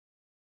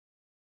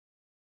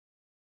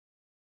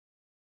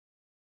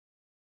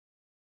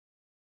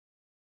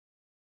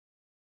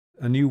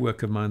a new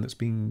work of mine that's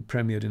being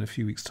premiered in a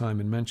few weeks' time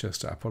in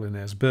Manchester,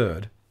 Apollinaire's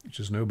Bird, which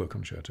is an oboe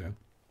concerto,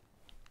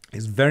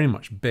 is very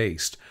much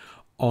based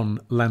on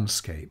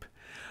landscape.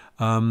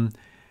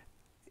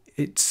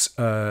 It's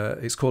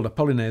called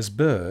Apollinaires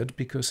Bird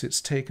because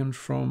it's taken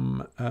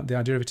from, the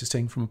idea of it is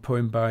taken from a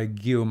poem by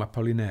Guillaume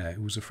Apollinaire,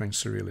 who was a French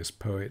surrealist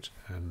poet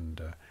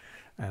and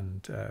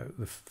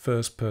the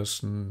first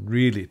person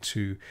really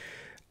to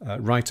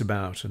write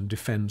about and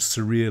defend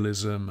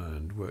surrealism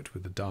and worked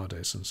with the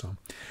Dadaist and so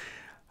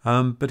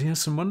on. But he has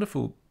some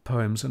wonderful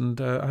poems,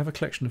 and I have a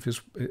collection of his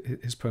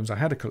poems. I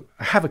have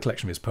a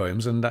collection of his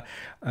poems, and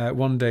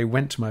one day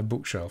went to my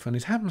bookshelf, and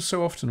it happens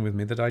so often with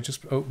me that I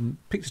just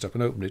picked it up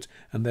and opened it,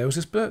 and there was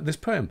this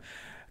poem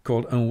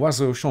called Un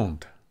oiseau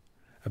chante,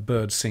 a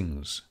bird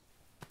sings.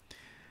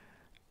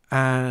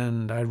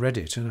 And I read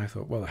it, and I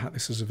thought, well,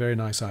 this is a very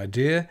nice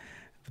idea.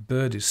 The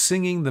bird is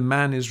singing, the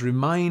man is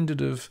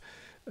reminded of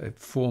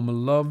former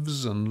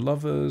loves and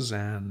lovers,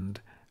 and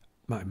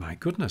my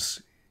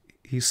goodness,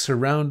 he's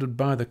surrounded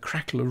by the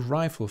crackle of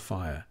rifle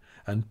fire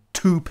and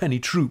two-penny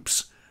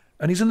troops,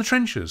 and he's in the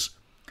trenches.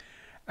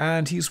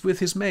 And he's with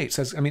his mates.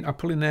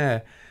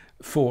 Apollinaire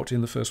fought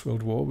in the First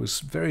World War, was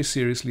very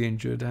seriously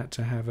injured, had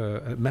to have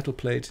a metal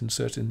plate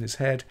inserted in his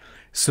head,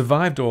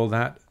 survived all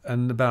that,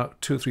 and about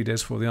 2 or 3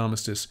 days before the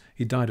armistice,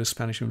 he died of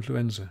Spanish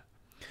influenza.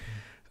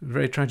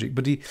 Very tragic.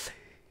 But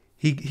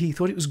he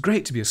thought it was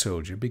great to be a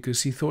soldier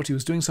because he thought he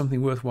was doing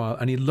something worthwhile,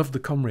 and he loved the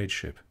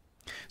comradeship.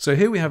 So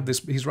here we have this,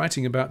 he's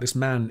writing about this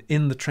man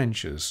in the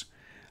trenches,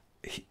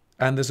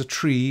 and there's a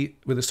tree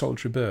with a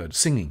solitary bird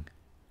singing,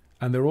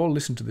 and they're all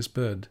listening to this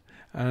bird,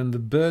 and the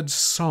bird's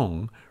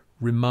song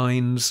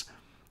reminds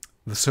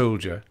the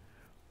soldier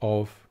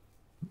of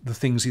the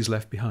things he's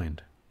left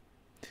behind.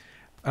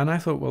 And I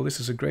thought, well, this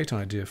is a great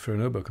idea for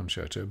an oboe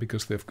concerto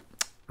because they've,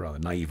 rather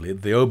naively,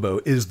 the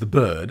oboe is the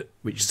bird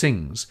which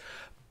sings,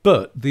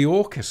 but the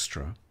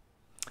orchestra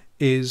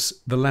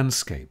is the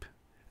landscape,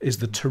 is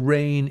the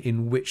terrain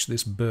in which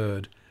this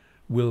bird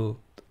will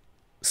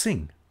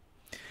sing.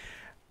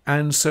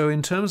 And so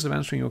in terms of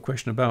answering your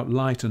question about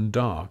light and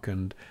dark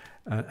and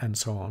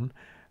so on,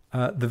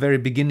 the very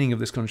beginning of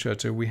this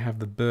concerto, we have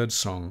the bird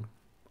song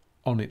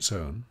on its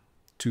own,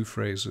 2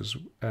 phrases,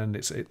 and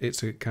it's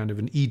a kind of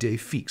an idée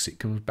fixe. It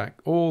comes back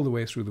all the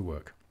way through the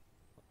work.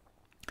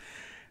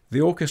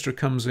 The orchestra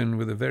comes in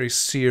with a very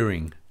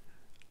searing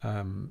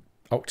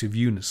octave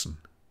unison,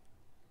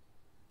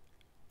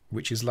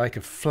 which is like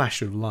a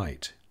flash of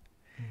light.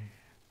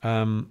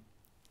 There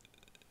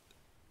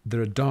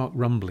are dark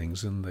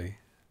rumblings in the,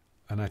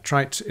 and I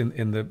tried to,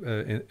 in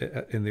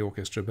the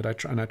orchestra, but I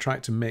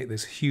tried to make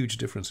this huge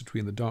difference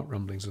between the dark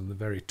rumblings and the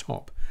very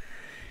top.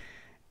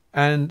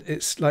 And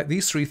it's like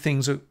these 3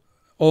 things are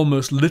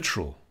almost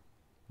literal.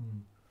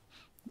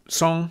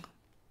 Song,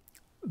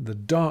 the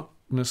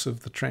darkness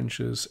of the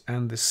trenches,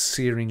 and this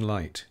searing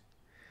light.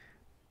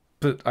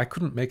 But I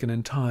couldn't make an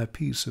entire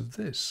piece of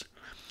this.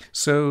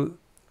 So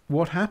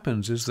what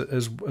happens is that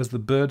as the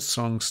bird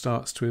song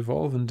starts to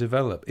evolve and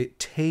develop, it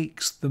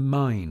takes the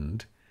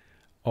mind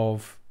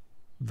of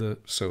the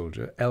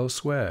soldier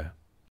elsewhere.